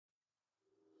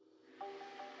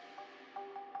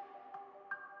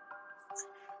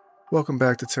Welcome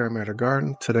back to Terra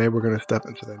Garden. Today we're going to step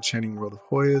into the enchanting world of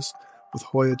Hoyas with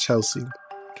Hoya Chelsea,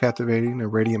 captivating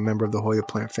and radiant member of the Hoya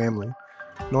plant family.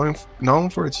 Known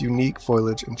for its unique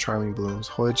foliage and charming blooms,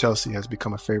 Hoya Chelsea has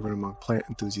become a favorite among plant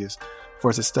enthusiasts for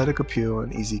its aesthetic appeal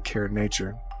and easy care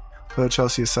nature. Hoya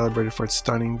Chelsea is celebrated for its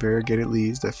stunning, variegated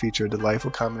leaves that feature a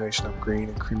delightful combination of green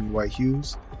and creamy white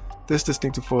hues. This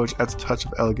distinctive foliage adds a touch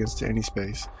of elegance to any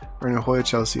space, earning Hoya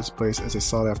Chelsea its place as a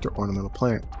sought-after ornamental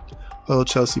plant. Hoya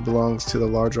Chelsea belongs to the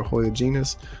larger Hoya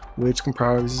genus, which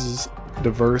comprises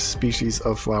diverse species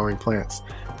of flowering plants.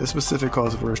 This specific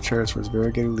cultivar is cherished for its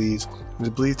variegated leaves and is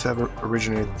believed to have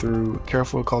originated through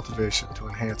careful cultivation to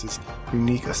enhance its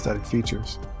unique aesthetic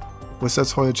features. What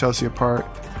sets Hoya Chelsea apart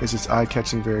is its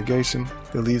eye-catching variegation.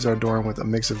 The leaves are adorned with a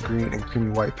mix of green and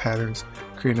creamy white patterns,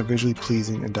 creating a visually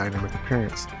pleasing and dynamic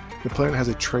appearance. The plant has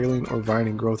a trailing or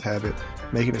vining growth habit,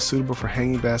 making it suitable for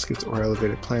hanging baskets or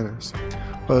elevated planters.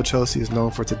 Hoya Chelsea is known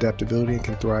for its adaptability and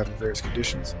can thrive in various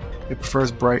conditions. It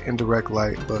prefers bright indirect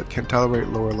light but can tolerate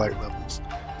lower light levels.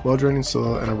 Well-draining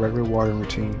soil and a regular watering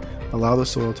routine allowing the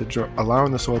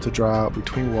soil to dry out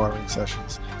between watering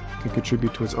sessions can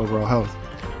contribute to its overall health.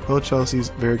 Hoya Chelsea's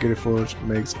variegated foliage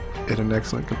makes it an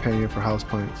excellent companion for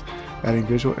houseplants, adding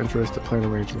visual interest to plant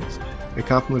arrangements. It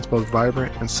complements both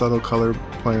vibrant and subtle colored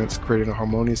plants, creating a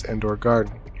harmonious indoor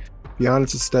garden. Beyond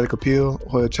its aesthetic appeal,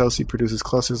 Hoya Chelsea produces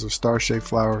clusters of star-shaped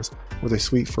flowers with a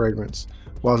sweet fragrance.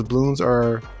 While its blooms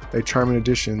are a charming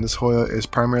addition, this Hoya is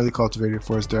primarily cultivated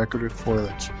for its decorative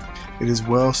foliage. It is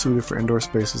well suited for indoor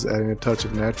spaces, adding a touch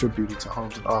of natural beauty to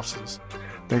homes and offices.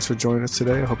 Thanks for joining us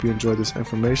today. I hope you enjoyed this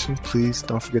information. Please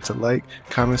don't forget to like,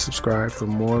 comment, subscribe for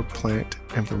more plant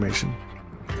information.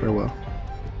 Farewell.